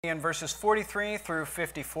In verses 43 through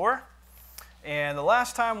 54. And the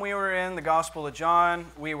last time we were in the Gospel of John,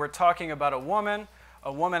 we were talking about a woman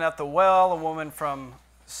at the well, a woman from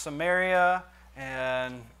Samaria,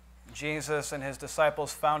 and Jesus and his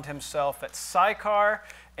disciples found himself at Sychar,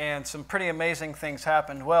 and some pretty amazing things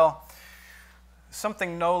happened. Well,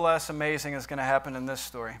 something no less amazing is going to happen in this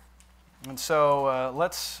story. And so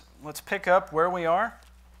let's pick up where we are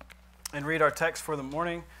and read our text for the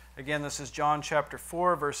morning. Again, this is John chapter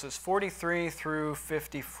 4, verses 43 through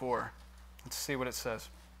 54. Let's see what it says.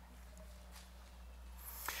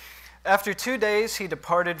 After 2 days, he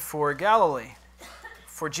departed for Galilee.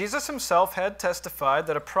 For Jesus himself had testified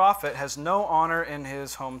that a prophet has no honor in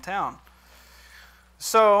his hometown.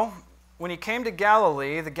 So, when he came to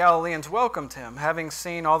Galilee, the Galileans welcomed him, having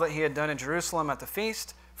seen all that he had done in Jerusalem at the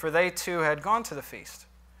feast, for they too had gone to the feast.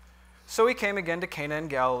 So he came again to Cana in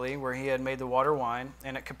Galilee, where he had made the water wine,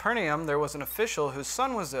 and at Capernaum there was an official whose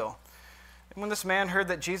son was ill. And when this man heard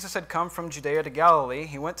that Jesus had come from Judea to Galilee,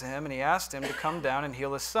 he went to him and he asked him to come down and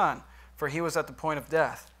heal his son, for he was at the point of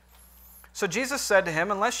death. So Jesus said to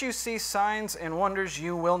him, "Unless you see signs and wonders,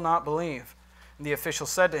 you will not believe." And the official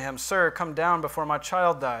said to him, "Sir, come down before my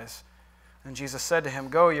child dies." And Jesus said to him,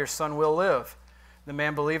 "Go, your son will live." The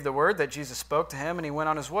man believed the word that Jesus spoke to him, and he went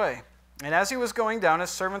on his way. And as he was going down,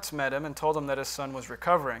 his servants met him and told him that his son was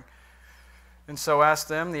recovering. And so asked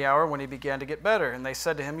them the hour when he began to get better. And they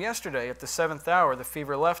said to him, "Yesterday, at the 7th hour, the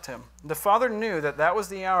fever left him." The father knew that that was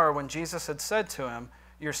the hour when Jesus had said to him,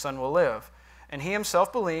 "Your son will live." And he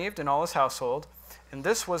himself believed, and all his household. And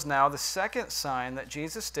this was now the second sign that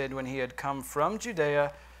Jesus did when he had come from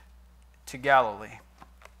Judea to Galilee.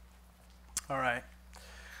 All right.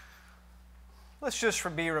 Let's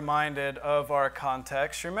just be reminded of our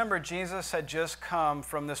context. Remember, Jesus had just come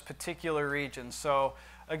from this particular region. So,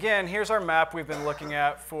 again, here's our map we've been looking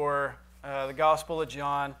at for the Gospel of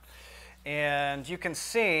John. And you can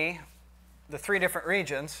see the three different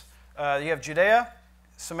regions. You have Judea,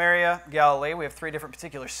 Samaria, Galilee. We have three different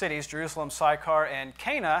particular cities, Jerusalem, Sychar, and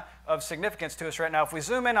Cana, of significance to us right now. If we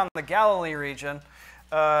zoom in on the Galilee region,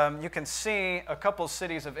 you can see a couple of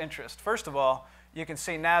cities of interest. First of all, you can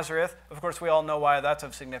see Nazareth. Of course, we all know why that's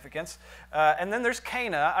of significance. And then there's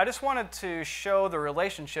Cana. I just wanted to show the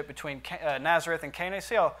relationship between Nazareth and Cana.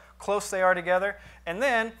 See how close they are together? And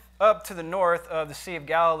then up to the north of the Sea of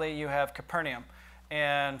Galilee, you have Capernaum.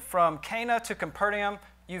 And from Cana to Capernaum,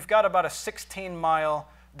 you've got about a 16-mile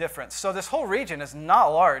difference. So this whole region is not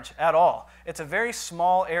large at all. It's a very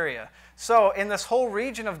small area. So in this whole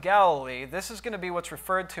region of Galilee, this is going to be what's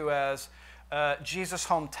referred to as Jesus'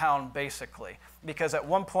 hometown, basically. Because at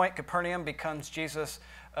one point, Capernaum becomes Jesus'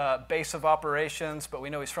 base of operations, but we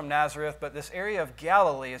know he's from Nazareth. But this area of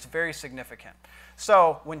Galilee is very significant.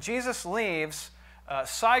 So when Jesus leaves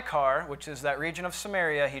Sychar, which is that region of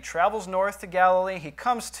Samaria, he travels north to Galilee. He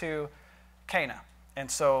comes to Cana. And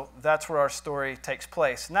so that's where our story takes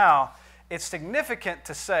place. Now, it's significant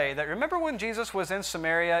to say that, remember when Jesus was in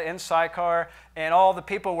Samaria, in Sychar, and all the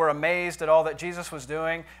people were amazed at all that Jesus was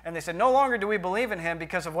doing, and they said, "No longer do we believe in him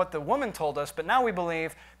because of what the woman told us, but now we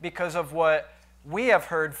believe because of what we have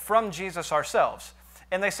heard from Jesus ourselves."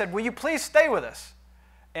 And they said, "Will you please stay with us?"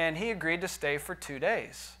 And he agreed to stay for 2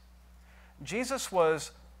 days. Jesus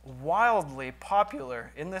was wildly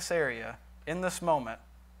popular in this area, in this moment.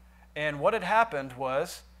 And what had happened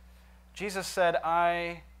was, Jesus said,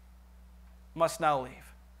 "I must now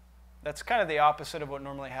leave." That's kind of the opposite of what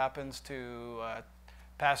normally happens to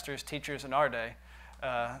pastors, teachers in our day.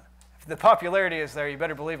 If the popularity is there, you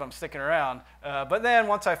better believe I'm sticking around. But then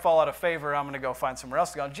once I fall out of favor, I'm going to go find somewhere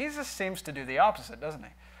else to go. Jesus seems to do the opposite, doesn't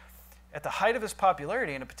he? At the height of his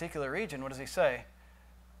popularity in a particular region, what does he say?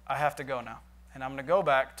 "I have to go now, and I'm going to go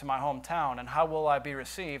back to my hometown, and how will I be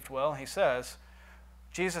received?" Well, he says,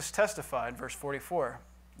 Jesus testified, verse 44,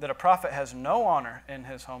 that a prophet has no honor in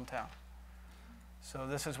his hometown. So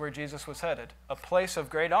this is where Jesus was headed. A place of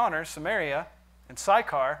great honor, Samaria and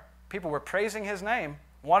Sychar. People were praising his name,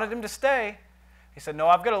 wanted him to stay. He said, "No,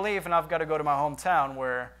 I've got to leave and I've got to go to my hometown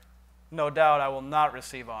where no doubt I will not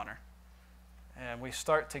receive honor." And we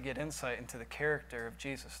start to get insight into the character of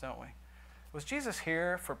Jesus, don't we? Was Jesus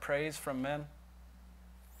here for praise from men?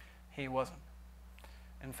 He wasn't.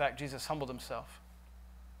 In fact, Jesus humbled himself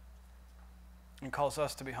and calls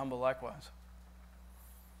us to be humble likewise.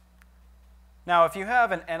 Now, if you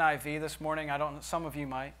have an NIV this morning, I don't know, some of you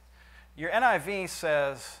might, your NIV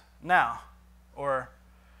says "now," or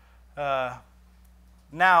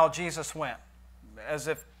 "now Jesus went," as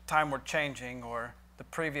if time were changing or the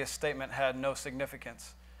previous statement had no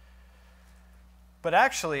significance. But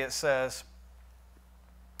actually it says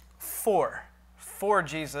for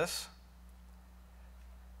Jesus,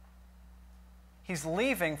 He's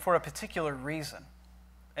leaving for a particular reason.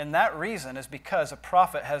 And that reason is because a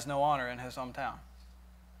prophet has no honor in his hometown.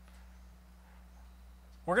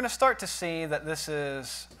 We're going to start to see that this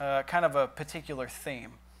is kind of a particular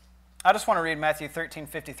theme. I just want to read Matthew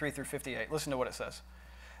 13:53 through 58. Listen to what it says.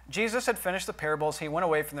 Jesus had finished the parables. He went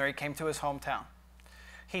away from there. He came to his hometown.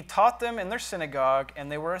 He taught them in their synagogue,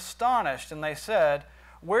 and they were astonished. And they said,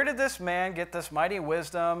 "Where did this man get this mighty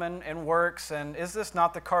wisdom and works? And is this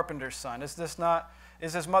not the carpenter's son? Is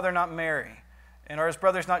his mother not Mary? And are his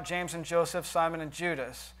brothers not James and Joseph, Simon and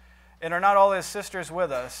Judas? And are not all his sisters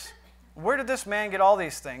with us? Where did this man get all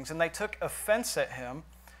these things?" And they took offense at him.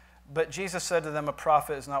 But Jesus said to them, "A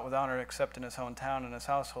prophet is not with honor except in his hometown and his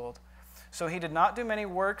household." So he did not do many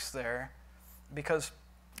works there because,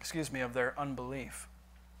 of their unbelief.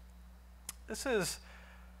 This is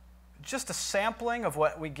just a sampling of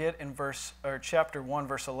what we get in chapter 1,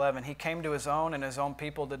 verse 11. He came to his own, and his own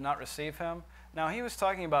people did not receive him. Now, he was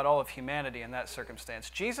talking about all of humanity in that circumstance.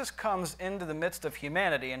 Jesus comes into the midst of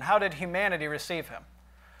humanity, and how did humanity receive him?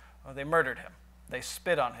 Well, they murdered him. They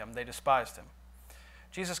spit on him. They despised him.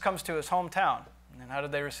 Jesus comes to his hometown, and how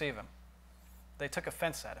did they receive him? They took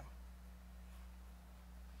offense at him.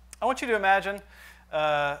 I want you to imagine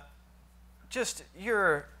just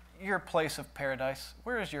your place of paradise.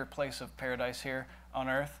 Where is your place of paradise here on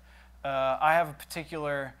earth? I have a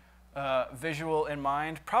particular visual in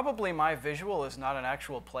mind. Probably my visual is not an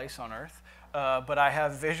actual place on earth, but I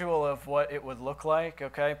have visual of what it would look like,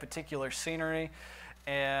 okay? Particular scenery.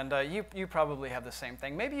 And you probably have the same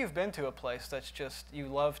thing. Maybe you've been to a place that's just, you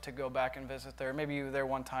love to go back and visit there. Maybe you were there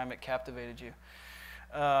one time, it captivated you.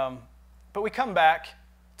 But we come back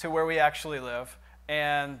to where we actually live,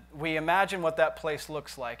 and we imagine what that place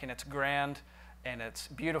looks like, and it's grand, and it's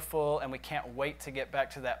beautiful, and we can't wait to get back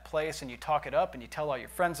to that place, and you talk it up, and you tell all your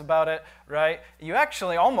friends about it, right? You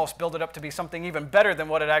actually almost build it up to be something even better than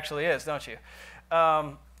what it actually is, don't you?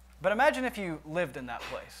 But imagine if you lived in that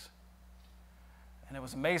place. And it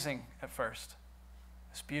was amazing at first.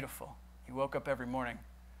 It's beautiful. You woke up every morning,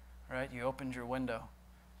 right? You opened your window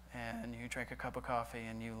and you drank a cup of coffee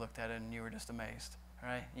and you looked at it and you were just amazed,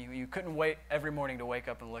 right? You couldn't wait every morning to wake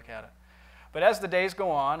up and look at it. But as the days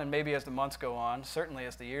go on, and maybe as the months go on, certainly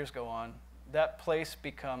as the years go on, that place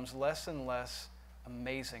becomes less and less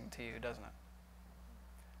amazing to you, doesn't it?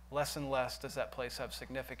 Less and less does that place have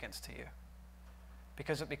significance to you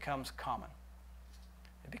because it becomes common.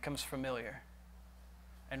 It becomes familiar.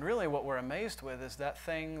 And really what we're amazed with is that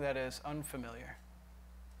thing that is unfamiliar.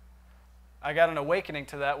 I got an awakening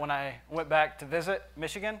to that when I went back to visit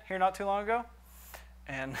Michigan here not too long ago.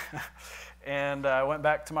 And I went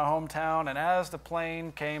back to my hometown, and as the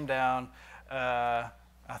plane came down, I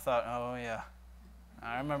thought, oh yeah,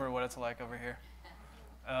 I remember what it's like over here.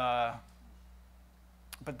 But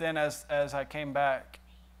then as I came back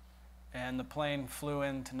and the plane flew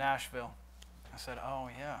into Nashville, I said, oh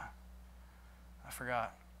yeah, I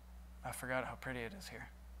forgot how pretty it is here.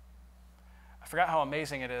 I forgot how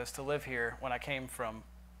amazing it is to live here when I came from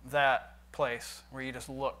that place where you just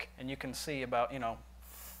look and you can see about,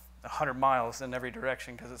 100 miles in every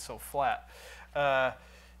direction because it's so flat.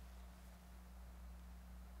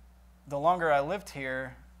 The longer I lived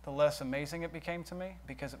here, the less amazing it became to me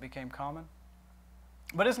because it became common.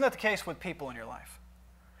 But isn't that the case with people in your life?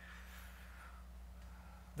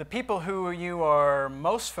 The people who you are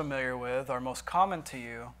most familiar with are most common to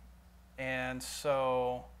you, and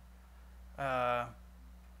so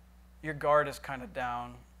your guard is kind of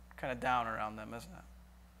down around them, isn't it?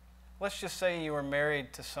 Let's just say you were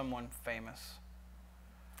married to someone famous.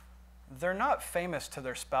 They're not famous to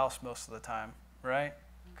their spouse most of the time, right?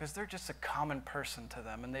 Because they're just a common person to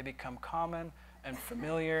them, and they become common and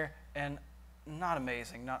familiar and not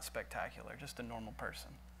amazing, not spectacular, just a normal person.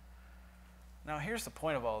 Now, here's the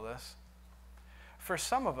point of all this. For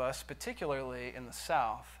some of us, particularly in the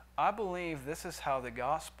South, I believe this is how the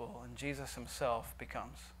gospel and Jesus himself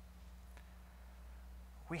becomes.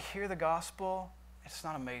 We hear the gospel, it's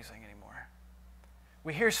not amazing anymore.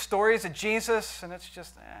 We hear stories of Jesus, and it's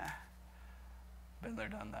just, been there,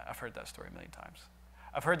 done that. I've heard that story a million times.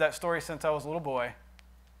 I've heard that story since I was a little boy.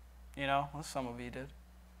 Well, some of you did.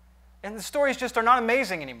 And the stories just are not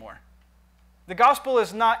amazing anymore. The gospel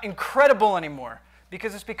is not incredible anymore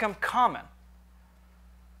because it's become common.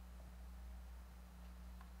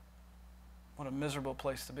 What a miserable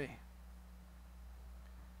place to be.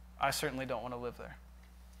 I certainly don't want to live there,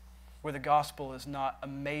 where the gospel is not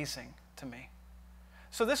amazing to me.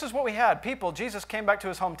 So this is what we had. Jesus came back to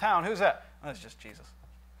his hometown. Who's that? Oh, that's just Jesus.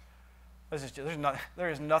 There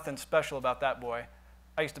is nothing special about that boy.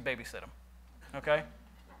 I used to babysit him. Okay?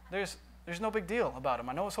 There's no big deal about him.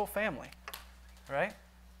 I know his whole family. right?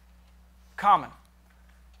 Common.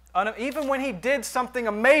 Even when he did something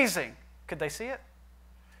amazing, could they see it?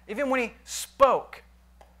 Even when he spoke,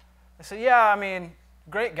 they said, yeah, I mean,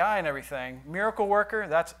 great guy and everything. Miracle worker,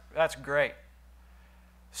 that's great.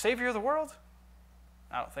 Savior of the world?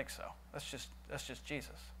 I don't think so. That's just Jesus.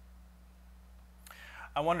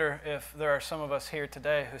 I wonder if there are some of us here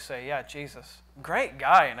today who say, yeah, Jesus, great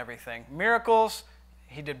guy and everything. Miracles,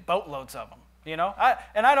 he did boatloads of them. You know,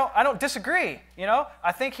 I don't disagree. You know,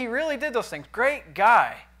 I think he really did those things. Great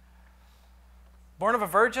guy. Born of a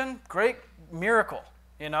virgin, great miracle.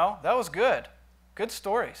 You know, that was good. Good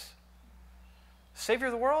stories. Savior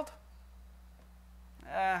of the world?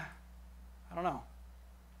 I don't know.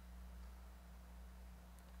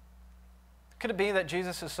 Could it be that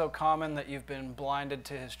Jesus is so common that you've been blinded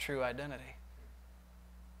to his true identity?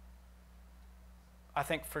 I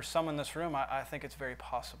think for some in this room, I think it's very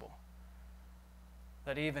possible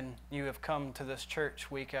that even you have come to this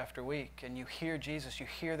church week after week and you hear Jesus, you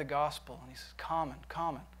hear the gospel, and he says,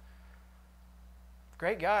 common.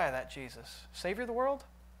 Great guy, that Jesus. Savior of the world?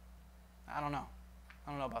 I don't know. I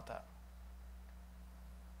don't know about that.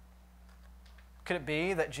 Could it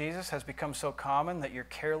be that Jesus has become so common that you're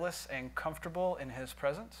careless and comfortable in his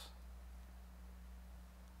presence?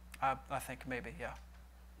 I think maybe, yeah.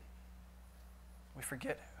 We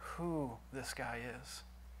forget who this guy is.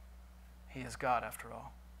 He is God, after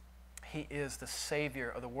all. He is the Savior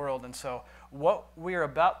of the world. And so what we're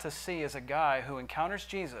about to see is a guy who encounters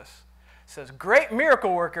Jesus, says, great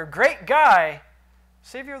miracle worker, great guy,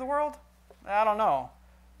 Savior of the world? I don't know.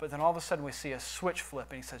 But then all of a sudden we see a switch flip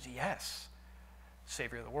and he says, yes,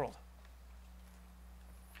 Savior of the world.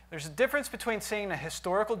 There's a difference between seeing a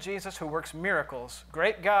historical Jesus who works miracles,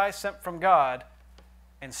 great guy sent from God,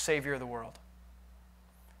 and Savior of the world.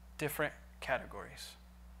 Different categories.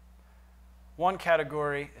 One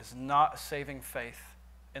category is not saving faith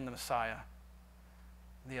in the Messiah.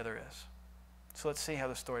 The other is. So let's see how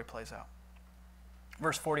the story plays out.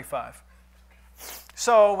 Verse 45.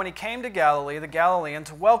 So when he came to Galilee, the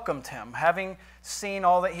Galileans welcomed him, having seen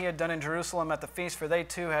all that he had done in Jerusalem at the feast, for they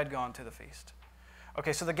too had gone to the feast.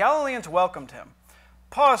 Okay, so the Galileans welcomed him.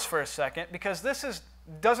 Pause for a second, because this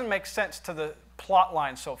doesn't make sense to the plot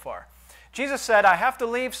line so far. Jesus said, I have to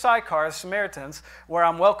leave Sychar, the Samaritans, where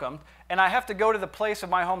I'm welcomed, and I have to go to the place of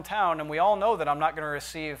my hometown, and we all know that I'm not going to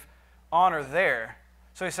receive honor there.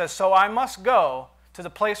 So he says, so I must go to the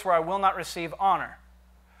place where I will not receive honor.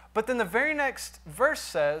 But then the very next verse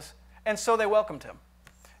says, and so they welcomed him.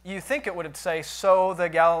 You think it would say, so the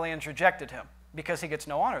Galileans rejected him, because he gets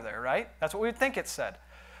no honor there, right? That's what we would think it said.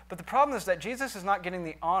 But the problem is that Jesus is not getting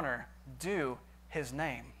the honor due his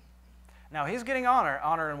name. Now, he's getting honor.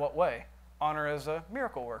 Honor in what way? Honor as a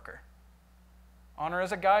miracle worker. Honor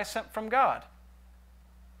as a guy sent from God.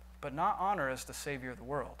 But not honor as the Savior of the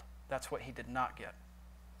world. That's what he did not get.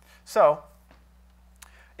 So,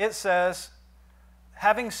 it says,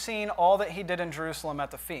 having seen all that he did in Jerusalem at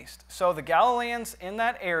the feast. So the Galileans in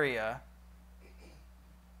that area,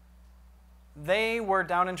 they were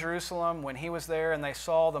down in Jerusalem when he was there, and they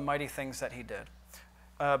saw the mighty things that he did.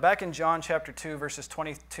 Back in John chapter 2, verses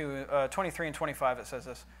 23 and 25, it says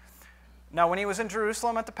this. Now, when he was in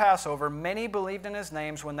Jerusalem at the Passover, many believed in his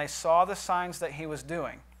names when they saw the signs that he was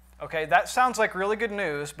doing. Okay, that sounds like really good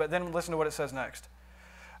news, but then listen to what it says next.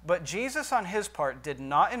 But Jesus, on his part, did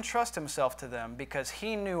not entrust himself to them, because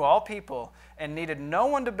he knew all people and needed no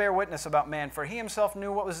one to bear witness about man, for he himself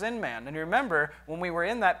knew what was in man. And you remember, when we were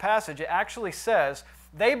in that passage, it actually says,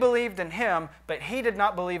 they believed in him, but he did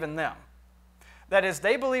not believe in them. That is,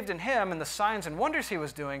 they believed in him and the signs and wonders he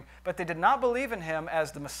was doing, but they did not believe in him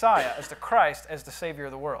as the Messiah, as the Christ, as the Savior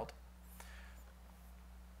of the world.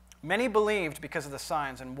 Many believed because of the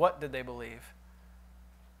signs, and what did they believe?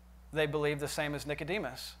 They believed the same as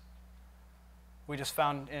Nicodemus. We just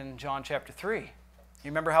found in John chapter 3. You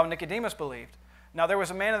remember how Nicodemus believed. Now there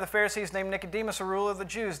was a man of the Pharisees named Nicodemus, a ruler of the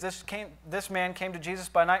Jews. This man came to Jesus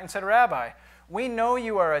by night and said, Rabbi, we know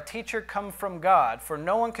you are a teacher come from God, for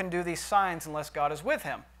no one can do these signs unless God is with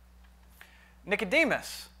him.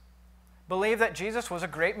 Nicodemus believed that Jesus was a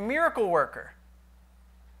great miracle worker,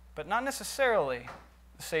 but not necessarily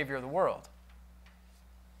the Savior of the world.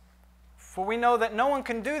 For we know that no one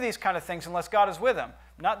can do these kind of things unless God is with him.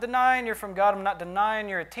 I'm not denying you're from God. I'm not denying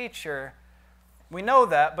you're a teacher. We know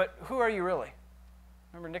that, but who are you really?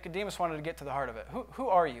 Remember, Nicodemus wanted to get to the heart of it. Who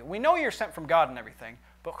are you? We know you're sent from God and everything,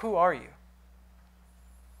 but who are you?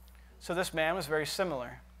 So this man was very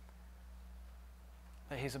similar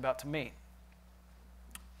that he's about to meet.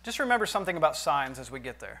 Just remember something about signs as we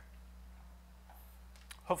get there.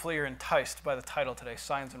 Hopefully you're enticed by the title today,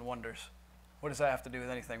 Signs and Wonders. What does that have to do with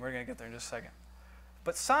anything? We're going to get there in just a second.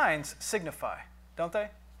 But signs signify, don't they?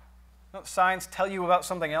 Don't signs tell you about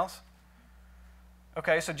something else?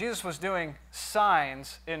 Okay, so Jesus was doing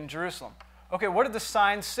signs in Jerusalem. Okay, what did the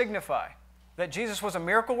signs signify? That Jesus was a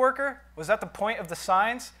miracle worker? Was that the point of the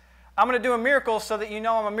signs? I'm going to do a miracle so that you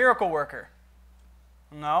know I'm a miracle worker.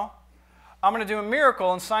 No. I'm going to do a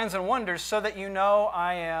miracle and signs and wonders so that you know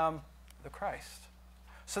I am the Christ.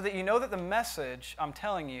 So that you know that the message I'm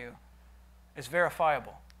telling you is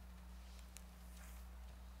verifiable.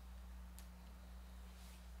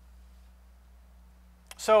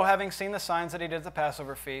 So, having seen the signs that he did at the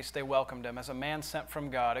Passover feast, they welcomed him as a man sent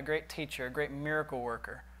from God, a great teacher, a great miracle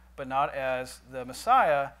worker, but not as the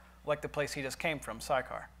Messiah, like the place he just came from,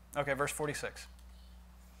 Sychar. Okay, verse 46.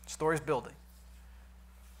 Story's building.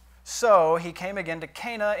 So he came again to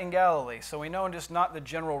Cana in Galilee. So we know just not the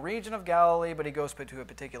general region of Galilee, but he goes to a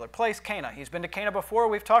particular place, Cana. He's been to Cana before.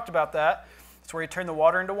 We've talked about that. It's where he turned the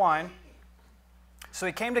water into wine. So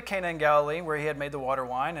he came to Cana in Galilee, where he had made the water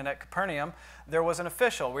wine, and at Capernaum there was an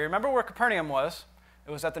official. We remember where Capernaum was.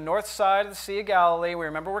 It was at the north side of the Sea of Galilee. We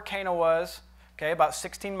remember where Cana was, okay, about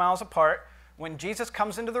 16 miles apart. When Jesus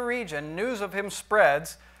comes into the region, news of him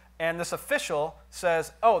spreads, and this official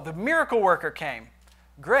says, oh, the miracle worker came.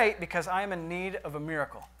 Great, because I am in need of a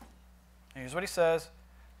miracle. And here's what he says.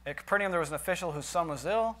 At Capernaum there was an official whose son was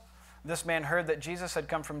ill. This man heard that Jesus had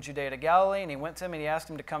come from Judea to Galilee, and he went to him and he asked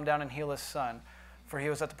him to come down and heal his son, for he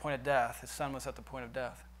was at the point of death. His son was at the point of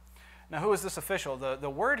death. Now, who is this official? The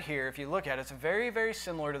word here, if you look at it, it's very, very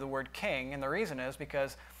similar to the word king, and the reason is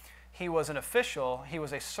because he was an official, he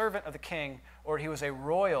was a servant of the king, or he was a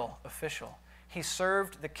royal official. He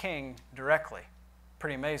served the king directly.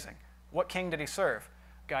 Pretty amazing. What king did he serve?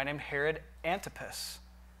 A guy named Herod Antipas.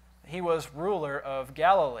 He was ruler of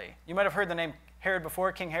Galilee. You might have heard the name Herod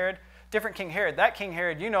before, King Herod. Different King Herod. That King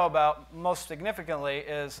Herod you know about most significantly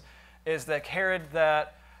is the Herod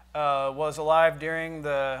that was alive during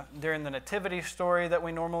the nativity story that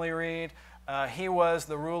we normally read. He was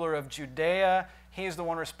the ruler of Judea. He's the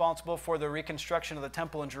one responsible for the reconstruction of the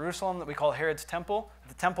temple in Jerusalem that we call Herod's temple.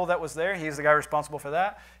 The temple that was there, he's the guy responsible for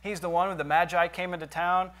that. He's the one when the Magi came into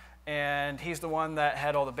town, and he's the one that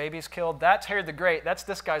had all the babies killed. That's Herod the Great. That's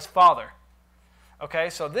this guy's father. Okay,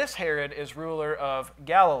 so this Herod is ruler of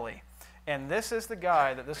Galilee, and this is the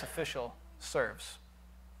guy that this official serves.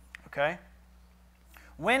 Okay?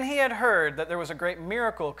 When he had heard that there was a great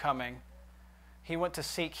miracle coming, he went to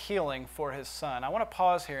seek healing for his son. I want to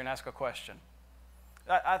pause here and ask a question.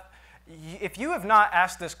 If you have not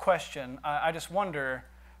asked this question, I just wonder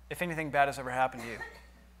if anything bad has ever happened to you.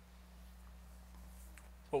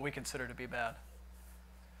 What we consider to be bad.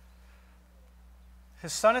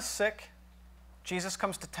 His son is sick. Jesus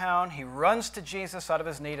comes to town. He runs to Jesus out of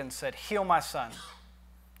his need and said, "Heal my son."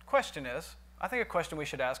 Question is, I think a question we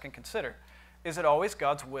should ask and consider, is it always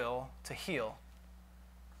God's will to heal?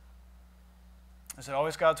 Is it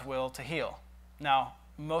always God's will to heal? Now,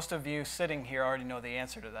 most of you sitting here already know the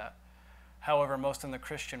answer to that. However, most in the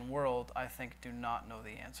Christian world, I think, do not know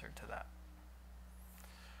the answer to that.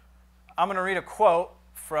 I'm going to read a quote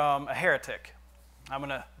from a heretic. I'm going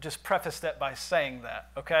to just preface that by saying that,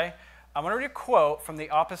 okay? I'm going to read a quote from the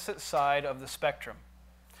opposite side of the spectrum.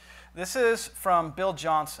 This is from Bill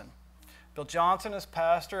Johnson. Bill Johnson is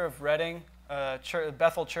pastor of Redding,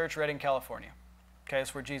 Bethel Church, Redding, California. Okay,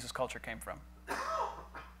 that's where Jesus culture came from.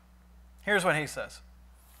 Here's what he says.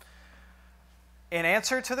 In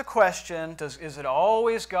answer to the question, is it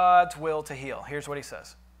always God's will to heal? Here's what he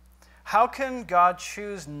says. How can God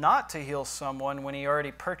choose not to heal someone when he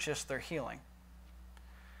already purchased their healing?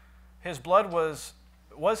 His blood was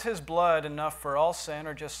his blood enough for all sin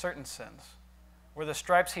or just certain sins? Were the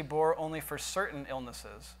stripes he bore only for certain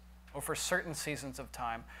illnesses or for certain seasons of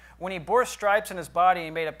time? When he bore stripes in his body, he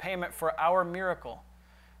made a payment for our miracle.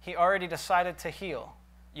 He already decided to heal.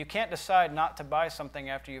 You can't decide not to buy something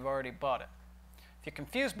after you've already bought it. If you're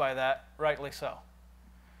confused by that, rightly so.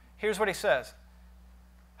 Here's what he says.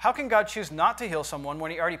 How can God choose not to heal someone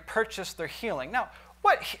when he already purchased their healing? Now,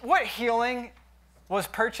 what healing was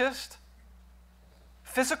purchased?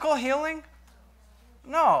 Physical healing?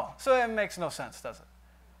 No. So it makes no sense, does it?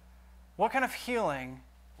 What kind of healing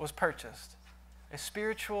was purchased? A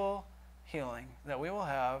spiritual healing that we will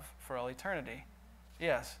have for all eternity.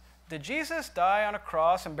 Yes. Did Jesus die on a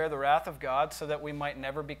cross and bear the wrath of God so that we might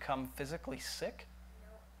never become physically sick?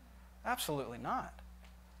 No. Absolutely not.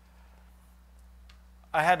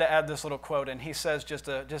 I had to add this little quote, and he says just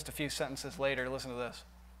a few sentences later, listen to this.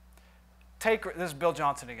 This is Bill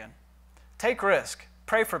Johnson again. Take risk.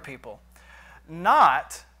 Pray for people.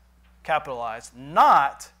 Not, capitalized,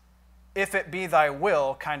 not if it be thy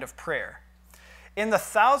will kind of prayer. In the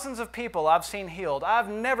thousands of people I've seen healed, I've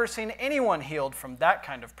never seen anyone healed from that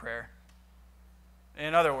kind of prayer.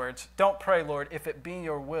 In other words, don't pray, Lord, if it be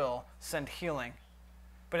your will, send healing.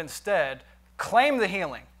 But instead, claim the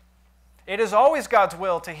healing. It is always God's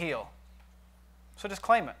will to heal. So just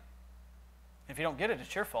claim it. If you don't get it,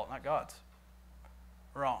 it's your fault, not God's.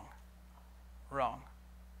 Wrong. Wrong.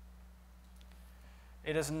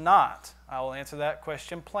 It is not, I will answer that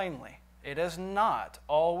question plainly, it is not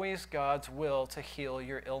always God's will to heal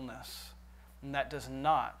your illness. And that does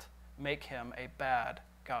not make him a bad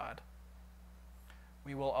God.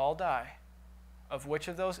 We will all die. Of which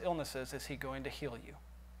of those illnesses is he going to heal you?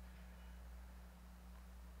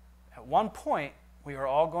 At one point, we are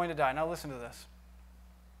all going to die. Now listen to this.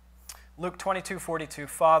 Luke 22:42,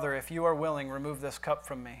 Father, if you are willing, remove this cup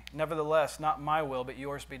from me. Nevertheless, not my will, but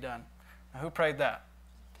yours be done. Now, who prayed that?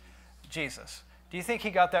 Jesus. Do you think he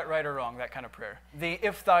got that right or wrong, that kind of prayer? The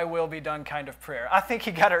if thy will be done kind of prayer. I think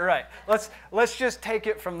he got it right. Let's just take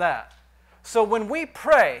it from that. So when we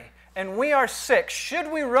pray and we are sick,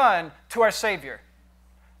 should we run to our Savior?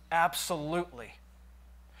 Absolutely.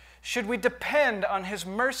 Should we depend on his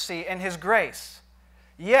mercy and his grace?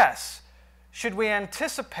 Yes. Should we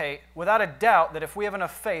anticipate without a doubt that if we have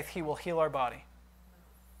enough faith, he will heal our body?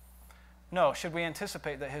 No. Should we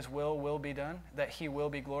anticipate that his will be done, that he will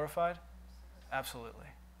be glorified? Absolutely.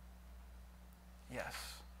 Yes.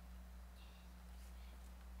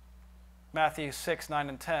 Matthew 6, 9,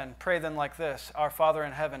 and 10. Pray then like this, Our Father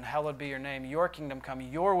in heaven, hallowed be your name. Your kingdom come,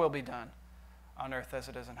 your will be done on earth as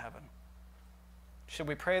it is in heaven. Should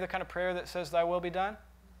we pray the kind of prayer that says, Thy will be done?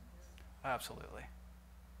 Absolutely.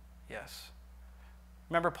 Yes.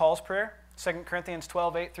 Remember Paul's prayer? 2 Corinthians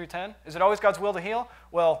 12, 8 through 10. Is it always God's will to heal?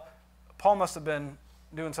 Well, Paul must have been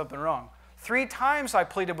doing something wrong. 3 times I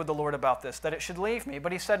pleaded with the Lord about this, that it should leave me.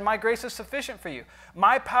 But he said, My grace is sufficient for you.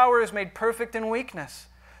 My power is made perfect in weakness.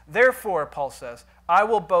 Therefore, Paul says, I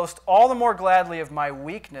will boast all the more gladly of my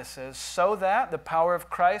weaknesses, so that the power of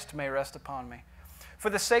Christ may rest upon me. For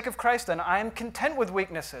the sake of Christ, then, I am content with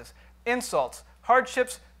weaknesses, insults,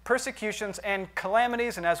 hardships, persecutions, and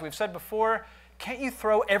calamities. And as we've said before, can't you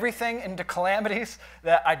throw everything into calamities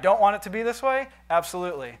that I don't want it to be this way?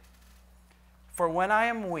 Absolutely. For when I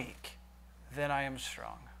am weak, then I am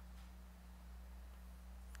strong.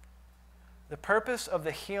 The purpose of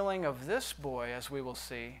the healing of this boy, as we will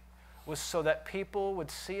see, was so that people would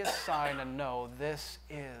see a sign and know this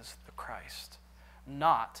is the Christ,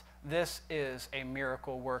 not this is a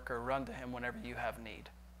miracle worker. Run to him whenever you have need.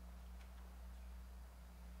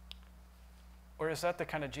 Or is that the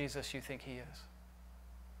kind of Jesus you think he is?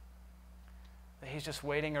 That he's just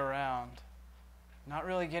waiting around, not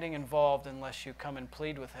really getting involved unless you come and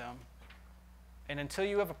plead with him. And until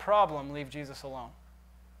you have a problem, leave Jesus alone.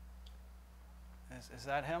 Is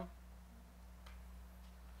that him?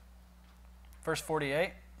 Verse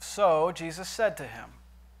 48, So Jesus said to him,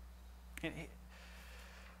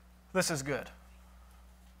 this is good.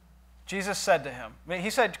 Jesus said to him, he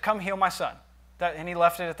said, come heal my son. And he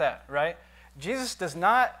left it at that, right? Jesus does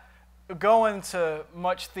not go into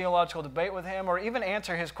much theological debate with him or even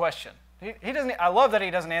answer his question. He doesn't. I love that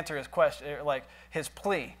he doesn't answer his question, like his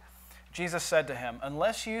plea. Jesus said to him,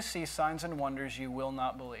 unless you see signs and wonders, you will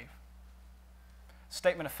not believe.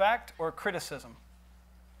 Statement of fact or criticism?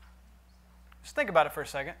 Just think about it for a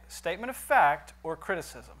second. Statement of fact or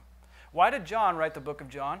criticism? Why did John write the book of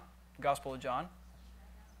John, Gospel of John?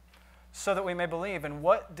 So that we may believe. And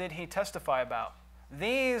what did he testify about?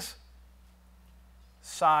 These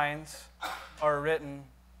signs are written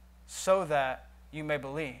so that you may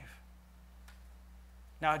believe.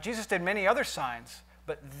 Now, Jesus did many other signs,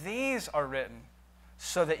 but these are written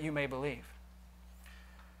so that you may believe.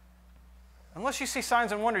 Unless you see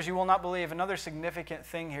signs and wonders, you will not believe. Another significant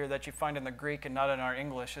thing here that you find in the Greek and not in our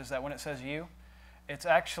English is that when it says you, it's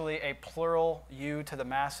actually a plural you to the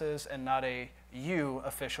masses and not a you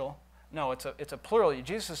official. No, it's a plural you.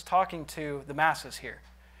 Jesus is talking to the masses here.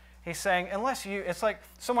 He's saying, unless you, it's like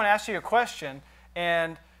someone asks you a question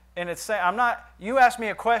and it's saying, you ask me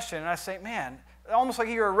a question and I say, man, almost like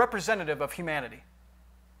you're a representative of humanity,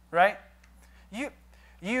 right?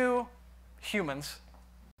 You humans,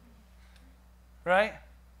 right?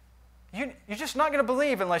 You're just not going to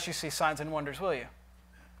believe unless you see signs and wonders, will you?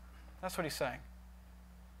 That's what he's saying.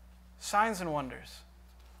 Signs and wonders.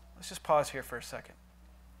 Let's just pause here for a second.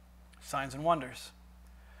 Signs and wonders.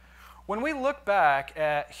 When we look back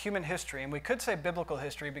at human history, and we could say biblical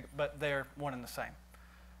history, but they're one and the same.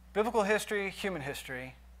 Biblical history, human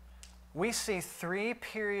history, we see three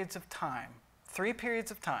periods of time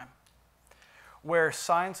where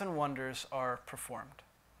signs and wonders are performed.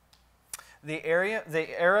 the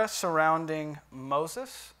era surrounding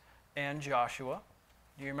Moses and Joshua.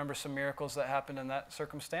 Do you remember some miracles that happened in that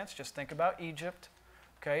circumstance? Just think about Egypt.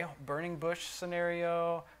 Okay, burning bush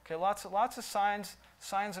scenario. Okay, lots of signs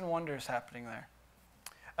and wonders happening there.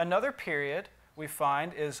 Another period we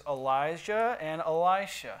find is Elijah and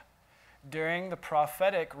Elisha. During the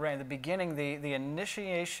prophetic reign, the beginning, the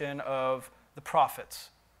initiation of the prophets,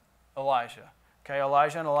 Elijah. Okay,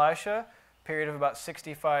 Elijah and Elisha, period of about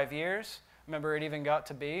 65 years. Remember, it even got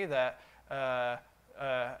to be that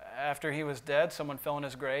after he was dead, someone fell in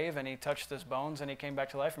his grave and he touched his bones and he came back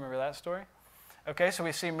to life. Remember that story? Okay, so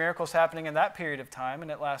we see miracles happening in that period of time, and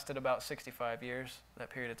it lasted about 65 years, that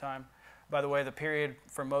period of time. By the way, the period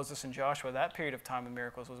for Moses and Joshua, that period of time of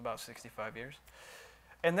miracles was about 65 years.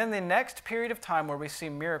 And then the next period of time where we see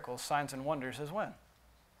miracles, signs, and wonders is when?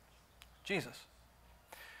 Jesus.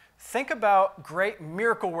 Think about great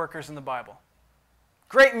miracle workers in the Bible.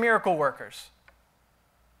 Great miracle workers.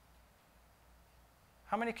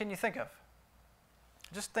 How many can you think of?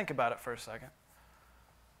 Just think about it for a second.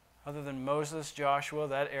 Other than Moses, Joshua,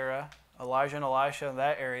 that era, Elijah and Elisha,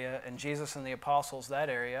 that area, and Jesus and the apostles, that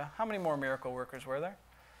area, how many more miracle workers were there?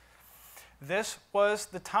 This was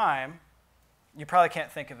the time, you probably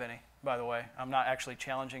can't think of any, by the way. I'm not actually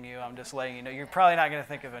challenging you, I'm just letting you know. You're probably not going to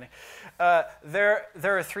think of any. There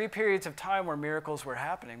are 3 periods of time where miracles were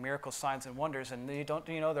happening, miracles, signs, and wonders, and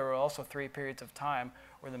there were also 3 periods of time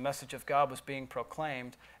where the message of God was being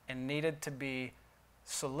proclaimed and needed to be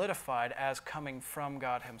solidified as coming from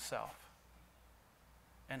God himself.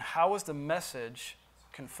 And how was the message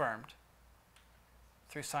confirmed?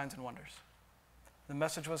 Through signs and wonders. The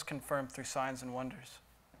message was confirmed through signs and wonders.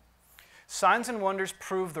 Signs and wonders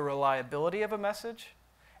prove the reliability of a message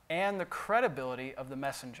and the credibility of the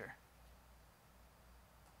messenger.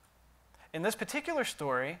 In this particular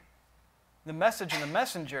story, the message and the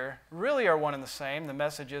messenger really are one and the same. The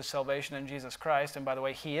message is salvation in Jesus Christ. And by the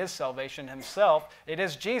way, he is salvation himself. It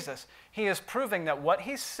is Jesus. He is proving that what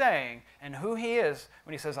he's saying and who he is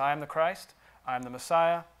when he says, I am the Christ, I am the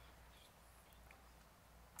Messiah,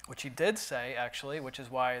 which he did say, actually, which is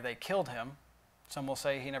why they killed him. Some will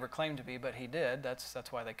say he never claimed to be, but he did.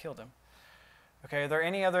 That's why they killed him. Okay, are there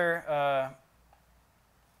any other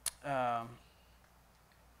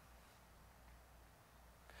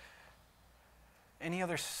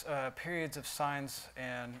periods of signs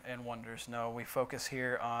and wonders? No, we focus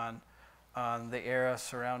here on the era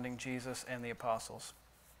surrounding Jesus and the apostles.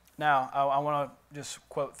 Now, I want to just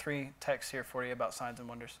quote 3 texts here for you about signs and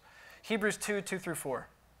wonders. Hebrews 2:2-4.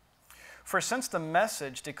 For since the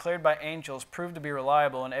message declared by angels proved to be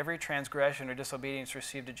reliable, and every transgression or disobedience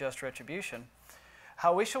received a just retribution,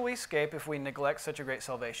 how shall we escape if we neglect such a great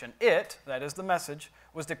salvation? It, that is the message,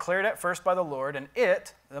 was declared at first by the Lord, and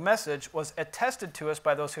it, the message, was attested to us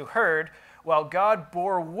by those who heard, while God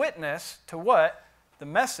bore witness to what? The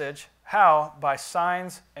message. How? By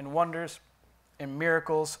signs and wonders and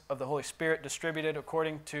miracles of the Holy Spirit distributed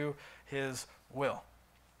according to his will.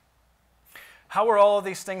 How were all of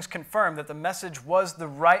these things confirmed that the message was the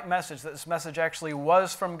right message, that this message actually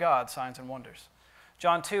was from God? Signs and wonders.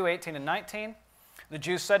 John 2:18-19. The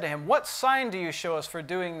Jews said to him, what sign do you show us for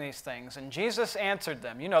doing these things? And Jesus answered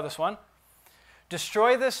them, you know this one,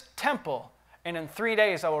 destroy this temple, and in 3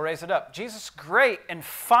 days I will raise it up. Jesus' great and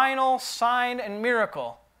final sign and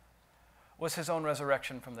miracle was his own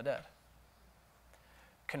resurrection from the dead.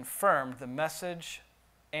 Confirmed the message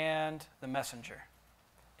and the messenger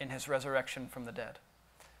in his resurrection from the dead.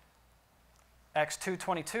 Acts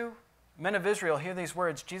 2:22, men of Israel, hear these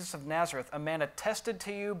words, Jesus of Nazareth, a man attested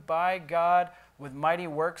to you by God with mighty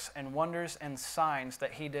works and wonders and signs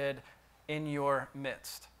that he did in your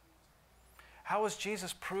midst. How was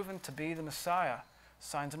Jesus proven to be the Messiah?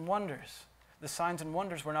 Signs and wonders. The signs and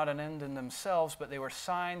wonders were not an end in themselves, but they were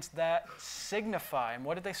signs that signify. And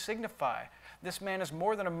what did they signify? This man is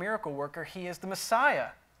more than a miracle worker. He is the Messiah.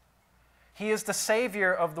 He is the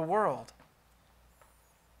Savior of the world.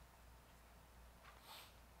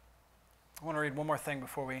 I want to read one more thing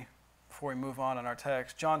before we move on in our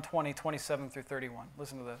text. John 20:27-31.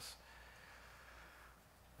 Listen to this.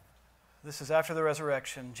 This is after the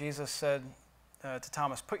resurrection. Jesus said to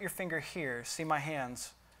Thomas, put your finger here, see my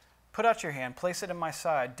hands. Put out your hand, place it in my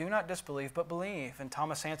side. Do not disbelieve, but believe. And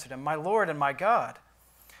Thomas answered him, my Lord and my God.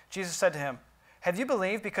 Jesus said to him, have you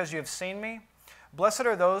believed because you have seen me? Blessed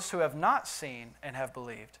are those who have not seen and have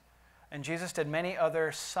believed. And Jesus did many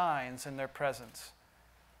other signs in their presence,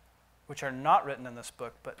 which are not written in this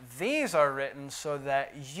book, but these are written so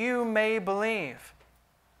that you may believe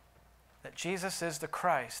that Jesus is the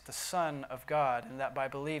Christ, the Son of God, and that by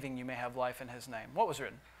believing you may have life in his name. What was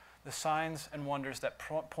written? the signs and wonders that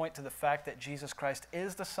point to the fact that Jesus Christ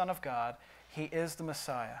is the Son of God. He is the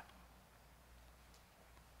Messiah.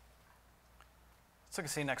 Let's look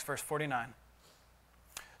and see next, verse 49.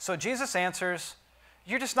 So Jesus answers,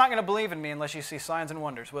 "You're just not going to believe in me unless you see signs and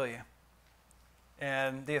wonders, will you?"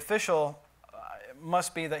 And the official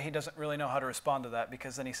must be that he doesn't really know how to respond to that,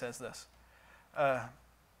 because then he says this,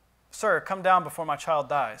 "Sir, come down before my child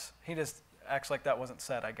dies." He just acts like that wasn't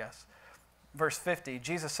said, I guess. Verse 50,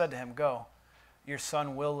 Jesus said to him, "Go, your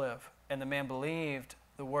son will live." And the man believed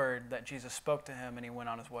the word that Jesus spoke to him, and he went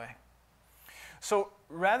on his way. So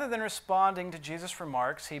rather than responding to Jesus'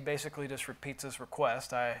 remarks, he basically just repeats his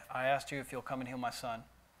request. I asked you if you'll come and heal my son.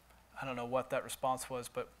 I don't know what that response was,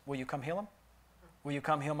 but will you come heal him? Will you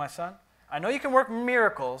come heal my son? I know you can work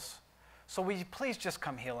miracles, so will you please just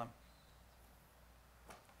come heal him?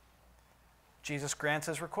 Jesus grants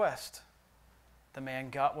his request. The man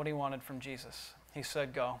got what he wanted from Jesus. He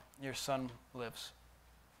said, "Go, your son lives.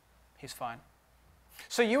 He's fine."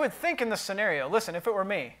 So you would think in this scenario, listen, if it were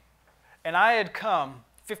me, and I had come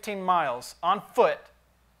 15 miles on foot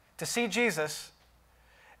to see Jesus,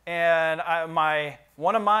 and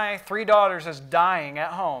one of my 3 daughters is dying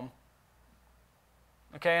at home,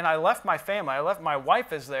 okay, and I left my family, my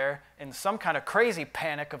wife is there in some kind of crazy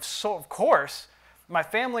panic of course, my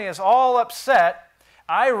family is all upset.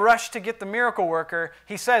 I rush to get the miracle worker.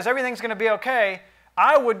 He says everything's going to be okay.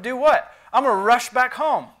 I would do what? I'm going to rush back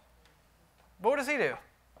home. But what does he do?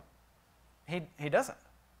 He doesn't.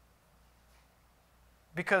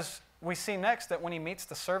 Because we see next that when he meets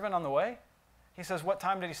the servant on the way, he says, "What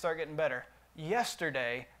time did he start getting better?"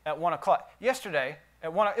 Yesterday at 1 o'clock. Yesterday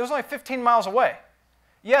at 1 o'clock. It was only 15 miles away.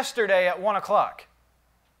 Yesterday at 1 o'clock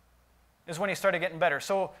is when he started getting better.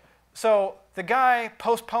 So the guy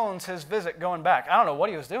postpones his visit going back. I don't know what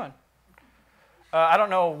he was doing. I don't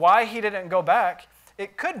know why he didn't go back.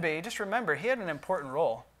 It could be, just remember, he had an important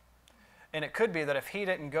role. And it could be that if he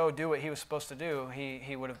didn't go do what he was supposed to do,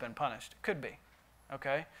 he would have been punished. It could be.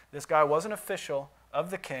 Okay? This guy was an official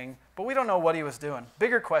of the king, but we don't know what he was doing.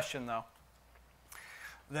 Bigger question, though.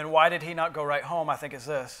 Then why did he not go right home, I think, is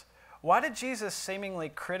this. Why did Jesus seemingly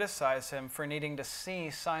criticize him for needing to see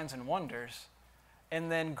signs and wonders and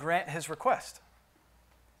then grant his request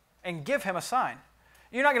and give him a sign?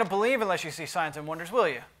 You're not going to believe unless you see signs and wonders, will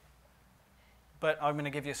you? But I'm going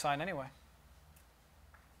to give you a sign anyway.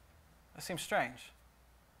 That seems strange.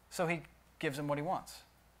 So he gives him what he wants.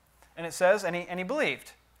 And it says, and he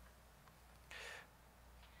believed.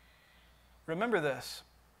 Remember this.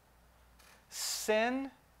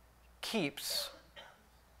 Sin keeps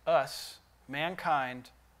us, mankind,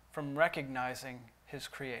 from recognizing his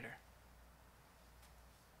Creator.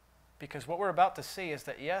 Because what we're about to see is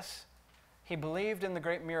that, yes, he believed in the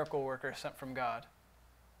great miracle worker sent from God.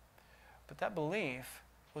 But that belief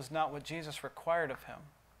was not what Jesus required of him.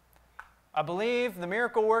 I believe the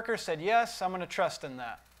miracle worker said, yes, I'm going to trust in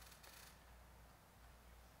that.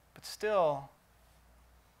 But still,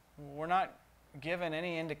 we're not given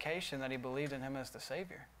any indication that he believed in him as the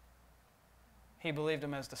Savior. He believed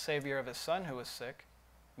him as the Savior of his son who was sick,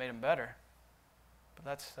 made him better. But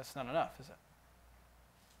that's not enough, is it?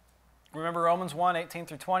 Remember Romans 1, 18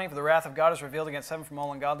 through 20, "For the wrath of God is revealed against them from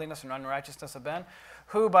all ungodliness and unrighteousness of men,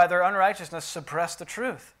 who by their unrighteousness suppress the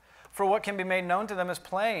truth. For what can be made known to them is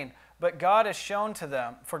plain, but God has shown to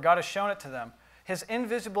them, for God has shown it to them. His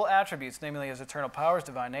invisible attributes, namely his eternal powers,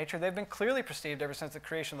 divine nature, they've been clearly perceived ever since the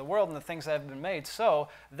creation of the world and the things that have been made. So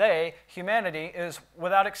they, humanity, is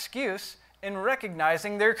without excuse in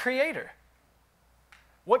recognizing their Creator."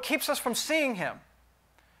 What keeps us from seeing him?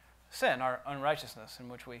 Sin, our unrighteousness, in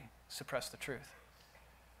which we suppress the truth.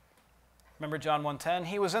 Remember John 1:10?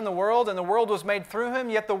 "He was in the world, and the world was made through him,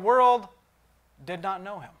 yet the world did not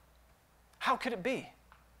know him." How could it be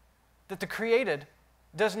that the created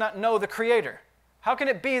does not know the Creator? How can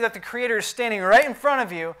it be that the Creator is standing right in front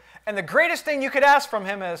of you, and the greatest thing you could ask from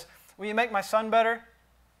him is, "Will you make my son better?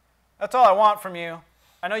 That's all I want from you.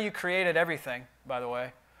 I know you created everything, by the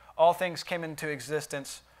way. All things came into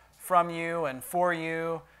existence from you and for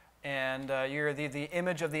you, and you're the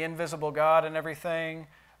image of the invisible God and everything.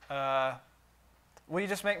 Will you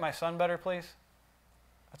just make my son better, please?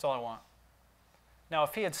 That's all I want." Now,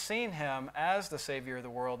 if he had seen him as the Savior of the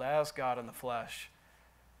world, as God in the flesh,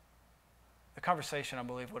 the conversation, I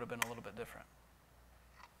believe, would have been a little bit different.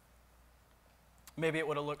 Maybe it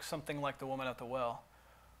would have looked something like the woman at the well,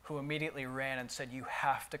 who immediately ran and said, "You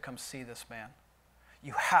have to come see this man.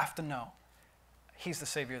 You have to know. He's the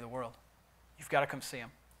Savior of the world. You've got to come see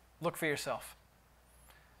him. Look for yourself."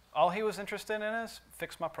 All he was interested in is,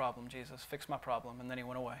 "Fix my problem, Jesus, fix my problem," and then he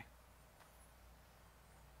went away.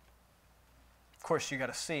 Of course, you got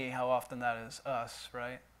to see how often that is us,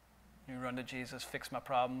 right? You run to Jesus, fix my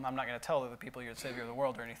problem. I'm not going to tell other people you're the Savior of the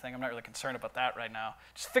world or anything. I'm not really concerned about that right now.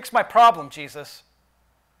 Just fix my problem, Jesus.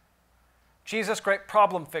 Jesus, great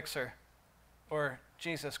problem fixer. Or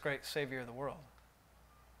Jesus, great Savior of the world.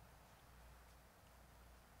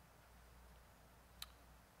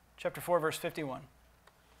 Chapter 4, verse 51.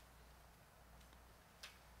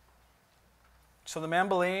 So the man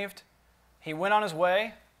believed. He went on his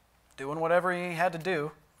way, doing whatever he had to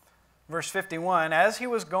do. Verse 51, as he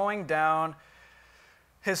was going down,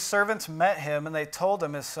 his servants met him, and they told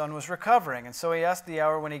him his son was recovering. And so he asked the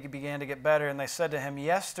hour when he began to get better, and they said to him,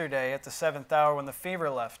 yesterday at the 7th hour when the fever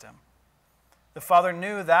left him. The father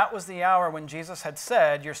knew that was the hour when Jesus had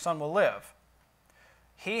said, your son will live.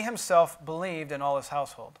 He himself believed in all his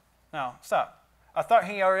household. Now, stop. I thought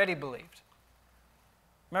he already believed.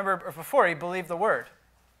 Remember, before he believed the word.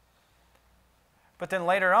 But then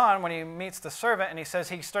later on, when he meets the servant and he says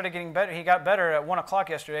he started getting better, he got better at 1 o'clock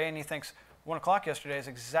yesterday, and he thinks 1 o'clock yesterday is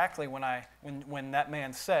exactly when that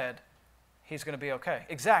man said he's going to be okay.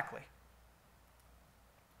 Exactly.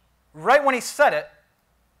 Right when he said it,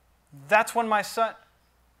 that's when my son...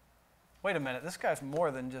 Wait a minute, this guy's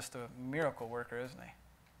more than just a miracle worker, isn't he?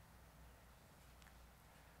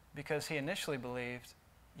 Because he initially believed,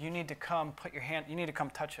 you need to come you need to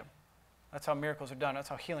come touch him. That's how miracles are done. That's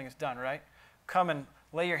how healing is done, right? Come and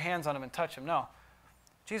lay your hands on him and touch him. No.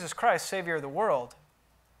 Jesus Christ, Savior of the world,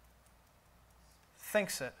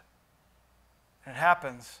 thinks it. And it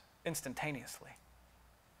happens instantaneously.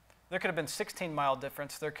 There could have been 16-mile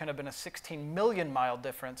difference. There could have been a 16 million mile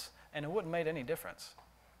difference, and it wouldn't have made any difference.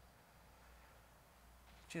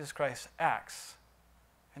 Jesus Christ acts,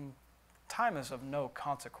 and time is of no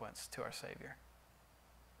consequence to our Savior.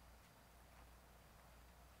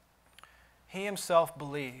 He himself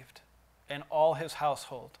believed, and all his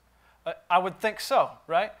household. I would think so,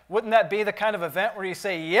 right? Wouldn't that be the kind of event where you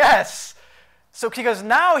say, yes? So because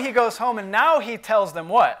now he goes home and now he tells them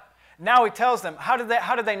what? Now he tells them, how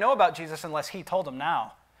did they know about Jesus unless he told them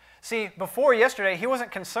now? See, before yesterday, he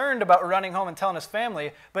wasn't concerned about running home and telling his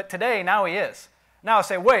family, but today, now he is. Now I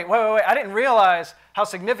say, wait, I didn't realize how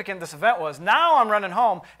significant this event was. Now I'm running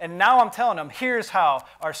home, and now I'm telling them, here's how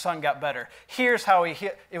our son got better. Here's how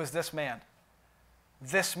it was this man.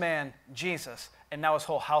 This man, Jesus, and now his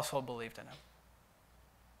whole household believed in him.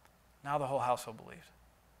 Now the whole household believed.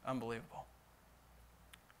 Unbelievable.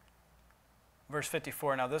 Verse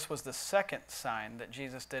 54, now this was the second sign that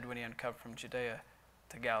Jesus did when he uncovered from Judea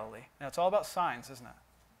to Galilee. Now it's all about signs, isn't it?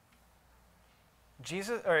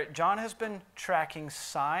 John has been tracking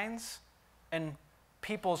signs and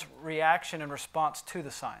people's reaction and response to the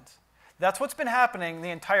signs. That's what's been happening the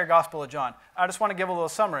entire Gospel of John. I just want to give a little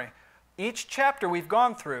summary. Each chapter we've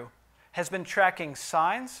gone through has been tracking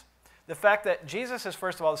signs, the fact that Jesus is,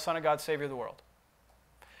 first of all, the Son of God, Savior of the world.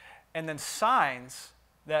 And then signs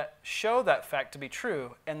that show that fact to be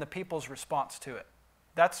true and the people's response to it.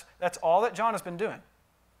 That's all that John has been doing.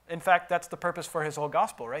 In fact, that's the purpose for his whole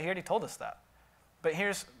gospel, right? He already told us that. But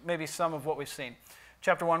here's maybe some of what we've seen.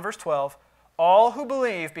 Chapter 1, verse 12, all who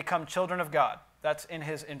believe become children of God. That's in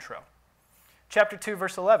his intro. Chapter 2,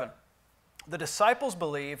 verse 11, the disciples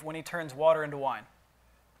believe when he turns water into wine.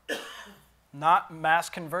 Not mass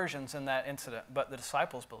conversions in that incident, but the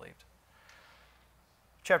disciples believed.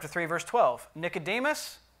 Chapter 3, verse 12,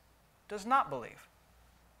 Nicodemus does not believe.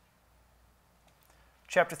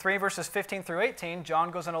 Chapter 3, verses 15 through 18,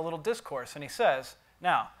 John goes in a little discourse, and he says,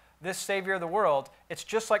 now, this Savior of the world, it's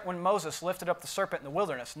just like when Moses lifted up the serpent in the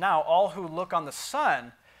wilderness. Now, all who look on the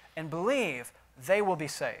Son and believe, they will be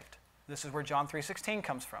saved. This is where John 3:16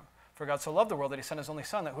 comes from. For God so loved the world that he sent his only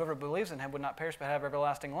Son, that whoever believes in him would not perish but have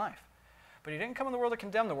everlasting life. But he didn't come in the world to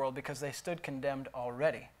condemn the world because they stood condemned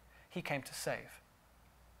already. He came to save.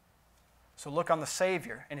 So look on the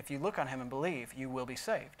Savior, and if you look on him and believe, you will be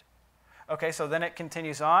saved. Okay, so then it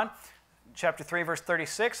continues on. Chapter 3, verse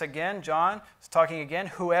 36, again, John is talking again.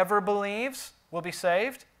 Whoever believes will be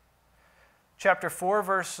saved. Chapter 4,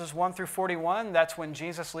 verses 1 through 41, that's when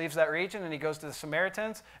Jesus leaves that region and he goes to the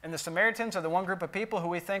Samaritans. And the Samaritans are the one group of people who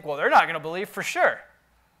we think, well, they're not going to believe for sure.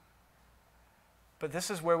 But this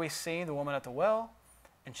is where we see the woman at the well,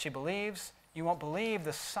 and she believes. You won't believe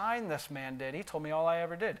the sign this man did. He told me all I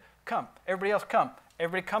ever did. Come. Everybody else come.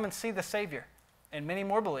 Everybody come and see the Savior. And many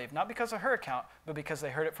more believe, not because of her account, but because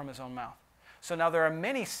they heard it from his own mouth. So now there are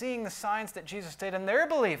many seeing the signs that Jesus did, and they're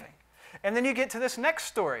believing. And then you get to this next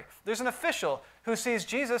story. There's an official who sees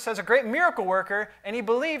Jesus as a great miracle worker, and he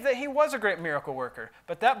believed that he was a great miracle worker.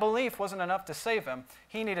 But that belief wasn't enough to save him.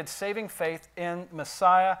 He needed saving faith in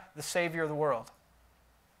Messiah, the Savior of the world.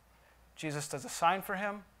 Jesus does a sign for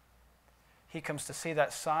him. He comes to see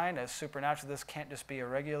that sign as supernatural. This can't just be a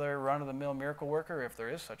regular run-of-the-mill miracle worker, if there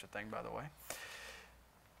is such a thing, by the way.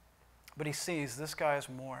 But he sees this guy is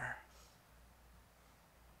more.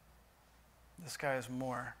 This guy is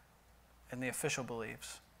more than the official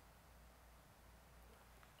believes.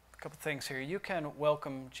 A couple things here. You can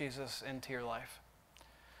welcome Jesus into your life,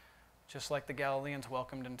 just like the Galileans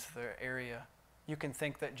welcomed into their area. You can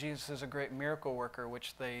think that Jesus is a great miracle worker,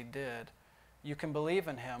 which they did. You can believe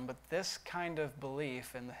in him, but this kind of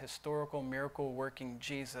belief in the historical miracle-working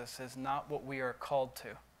Jesus is not what we are called to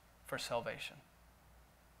for salvation.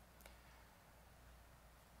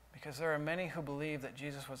 Because there are many who believe that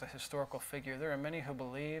Jesus was a historical figure. There are many who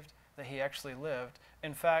believed that he actually lived.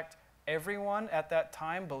 In fact, everyone at that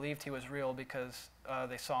time believed he was real because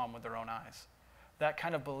they saw him with their own eyes. That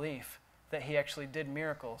kind of belief that he actually did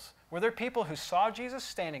miracles. Were there people who saw Jesus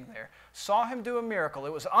standing there, saw him do a miracle?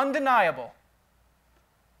 It was undeniable,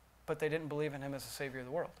 but they didn't believe in him as the Savior of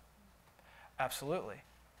the world. Absolutely.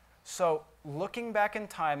 So looking back in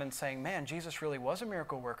time and saying, man, Jesus really was a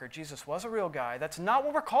miracle worker, Jesus was a real guy, that's not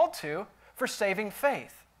what we're called to for saving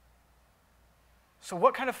faith. So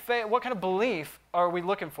what kind of faith, what kind of belief are we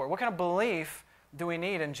looking for? What kind of belief do we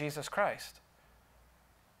need in Jesus Christ?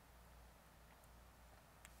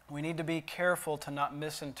 We need to be careful to not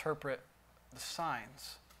misinterpret the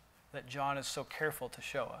signs that John is so careful to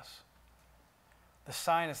show us. The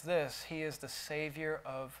sign is this: he is the Savior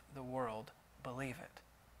of the world. Believe it.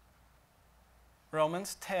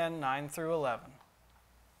 Romans 10, 9 through 11.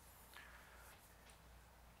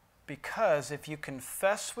 Because if you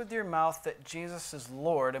confess with your mouth that Jesus is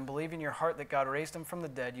Lord and believe in your heart that God raised him from the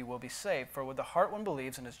dead, you will be saved. For with the heart one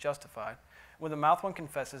believes and is justified. With the mouth one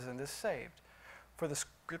confesses and is saved. For the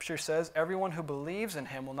Scripture says, everyone who believes in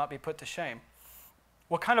him will not be put to shame.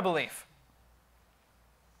 What kind of belief?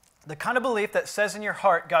 The kind of belief that says in your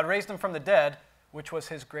heart, God raised him from the dead, which was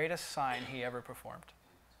his greatest sign he ever performed.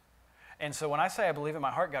 And so when I say I believe in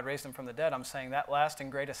my heart God raised him from the dead, I'm saying that last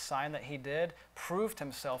and greatest sign that he did proved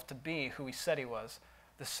himself to be who he said he was,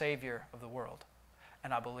 the Savior of the world.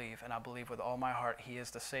 And I believe with all my heart he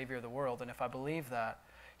is the Savior of the world. And if I believe that,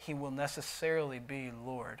 he will necessarily be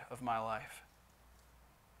Lord of my life.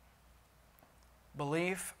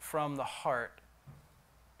 Belief from the heart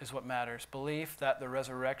is what matters. Belief that the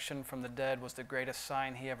resurrection from the dead was the greatest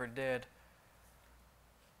sign he ever did.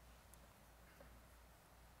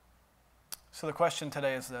 So the question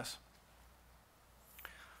today is this: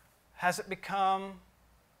 has it become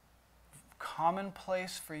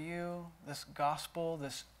commonplace for you, this gospel,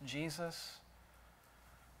 this Jesus?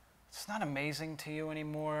 It's not amazing to you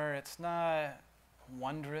anymore. It's not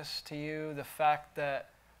wondrous to you, the fact that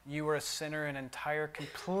you were a sinner in entire,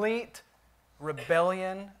 complete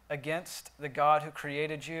rebellion against the God who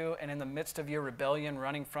created you, and in the midst of your rebellion,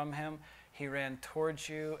 running from him, he ran towards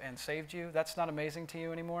you and saved you. That's not amazing to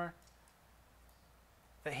you anymore?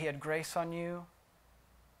 That he had grace on you?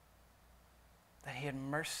 That he had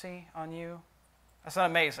mercy on you? That's not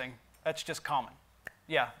amazing. That's just common.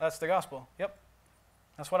 Yeah, that's the gospel. Yep.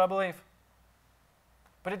 That's what I believe.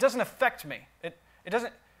 But it doesn't affect me. It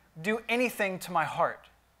doesn't do anything to my heart.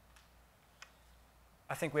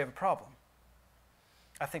 I think we have a problem.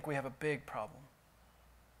 I think we have a big problem.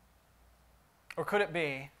 Or could it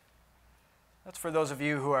be, that's for those of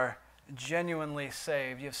you who are genuinely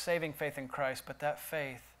saved. You have saving faith in Christ, but that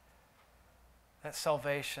faith, that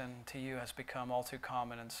salvation to you has become all too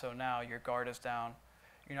common, and so now your guard is down.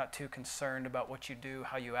 You're not too concerned about what you do,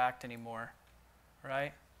 how you act anymore,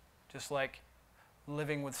 right? Just like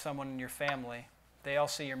living with someone in your family. They all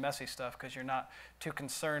see your messy stuff because you're not too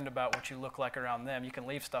concerned about what you look like around them. You can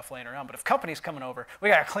leave stuff laying around, but if company's coming over, we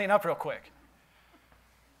got to clean up real quick.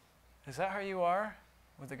 Is that how you are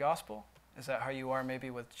with the gospel? Is that how you are maybe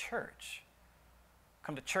with church?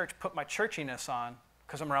 Come to church, put my churchiness on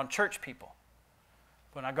because I'm around church people.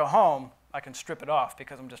 When I go home, I can strip it off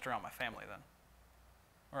because I'm just around my family then.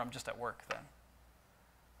 Or I'm just at work then.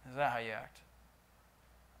 Is that how you act?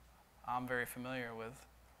 I'm very familiar with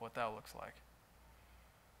what that looks like.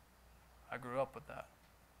 I grew up with that.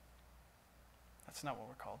 That's not what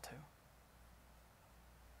we're called to.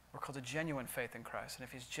 We're called to genuine faith in Christ. And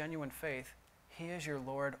if he's genuine faith, he is your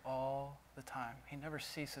Lord all the time. He never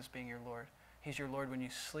ceases being your Lord. He's your Lord when you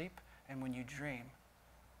sleep and when you dream.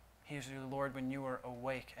 He is your Lord when you are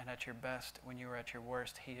awake and at your best. When you are at your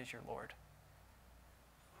worst, he is your Lord.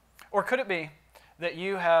 Or could it be that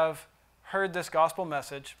you have heard this gospel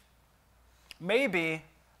message? Maybe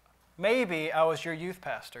I was your youth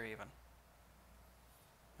pastor even.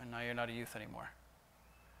 And now you're not a youth anymore.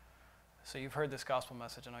 So you've heard this gospel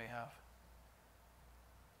message, I know you have.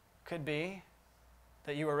 Could be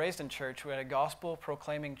that you were raised in church, we had a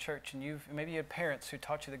gospel-proclaiming church, and maybe you had parents who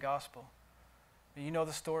taught you the gospel. You know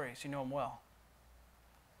the stories, you know them well.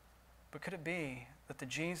 But could it be that the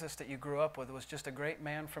Jesus that you grew up with was just a great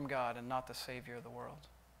man from God and not the Savior of the world?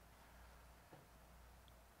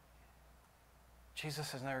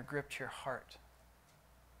 Jesus has never gripped your heart.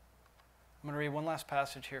 I'm going to read one last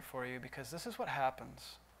passage here for you, because this is what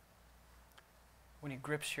happens when he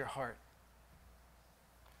grips your heart.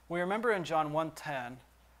 We remember in John 1:10,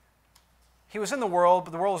 he was in the world,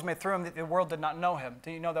 but the world was made through him. The world did not know him.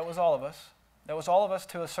 Do you know that was all of us? That was all of us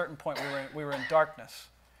to a certain point. We were in darkness.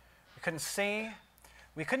 We couldn't see.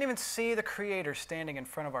 We couldn't even see the Creator standing in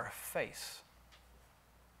front of our face.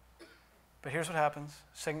 But here's what happens.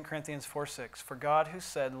 2 Corinthians 4:6. For God, who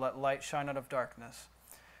said, "Let light shine out of darkness,"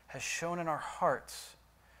 has shone in our hearts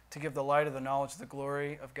to give the light of the knowledge of the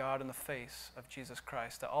glory of God in the face of Jesus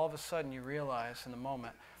Christ. That all of a sudden you realize in the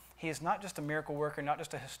moment, he is not just a miracle worker, not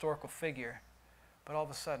just a historical figure, but all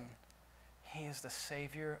of a sudden, he is the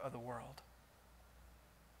Savior of the world.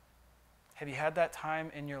 Have you had that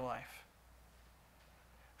time in your life?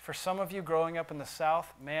 For some of you growing up in the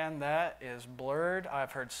South, man, that is blurred.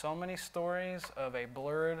 I've heard so many stories of a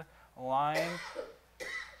blurred line.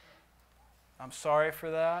 I'm sorry for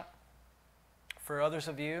that. For others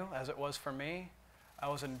of you, as it was for me, I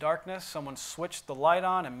was in darkness. Someone switched the light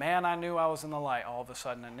on, and man, I knew I was in the light all of a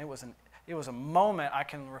sudden. And it was a moment I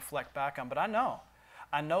can reflect back on. But I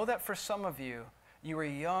know that for some of you, you were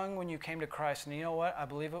young when you came to Christ, and you know what? I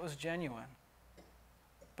believe it was genuine.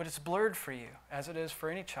 But it's blurred for you, as it is for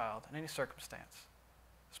any child in any circumstance.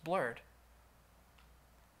 It's blurred.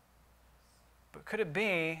 But could it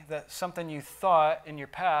be that something you thought in your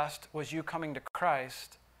past was you coming to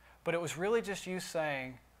Christ, but it was really just you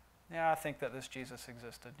saying, yeah, I think that this Jesus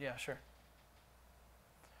existed. Yeah, sure.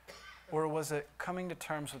 Or was it coming to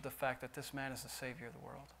terms with the fact that this man is the Savior of the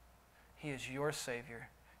world? He is your Savior.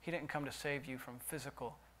 He didn't come to save you from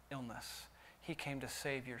physical illness. He came to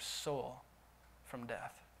save your soul from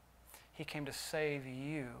death. He came to save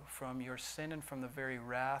you from your sin and from the very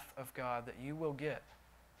wrath of God that you will get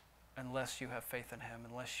unless you have faith in him,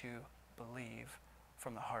 unless you believe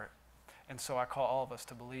from the heart. And so I call all of us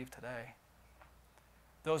to believe today.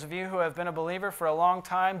 Those of you who have been a believer for a long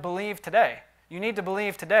time, believe today. You need to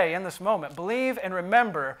believe today in this moment. Believe and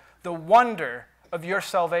remember the wonder of your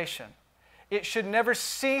salvation. It should never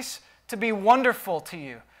cease to be wonderful to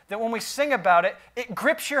you. That when we sing about it, it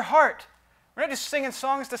grips your heart. We're not just singing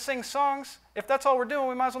songs to sing songs. If that's all we're doing,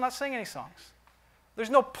 we might as well not sing any songs. There's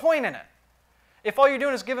no point in it. If all you're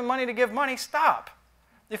doing is giving money to give money, stop.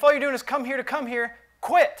 If all you're doing is come here,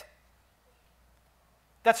 quit.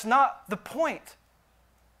 That's not the point.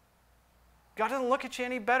 God doesn't look at you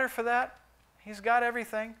any better for that. He's got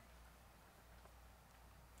everything.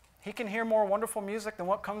 He can hear more wonderful music than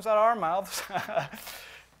what comes out of our mouths.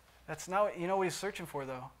 That's not, you know what he's searching for,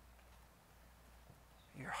 though?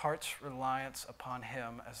 Your heart's reliance upon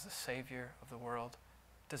him as the Savior of the world.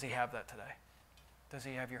 Does he have that today? Does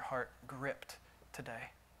he have your heart gripped today?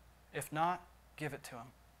 If not, give it to him.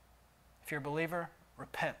 If you're a believer,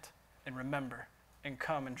 repent and remember and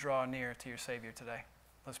come and draw near to your Savior today.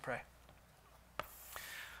 Let's pray.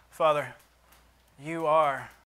 Father, you are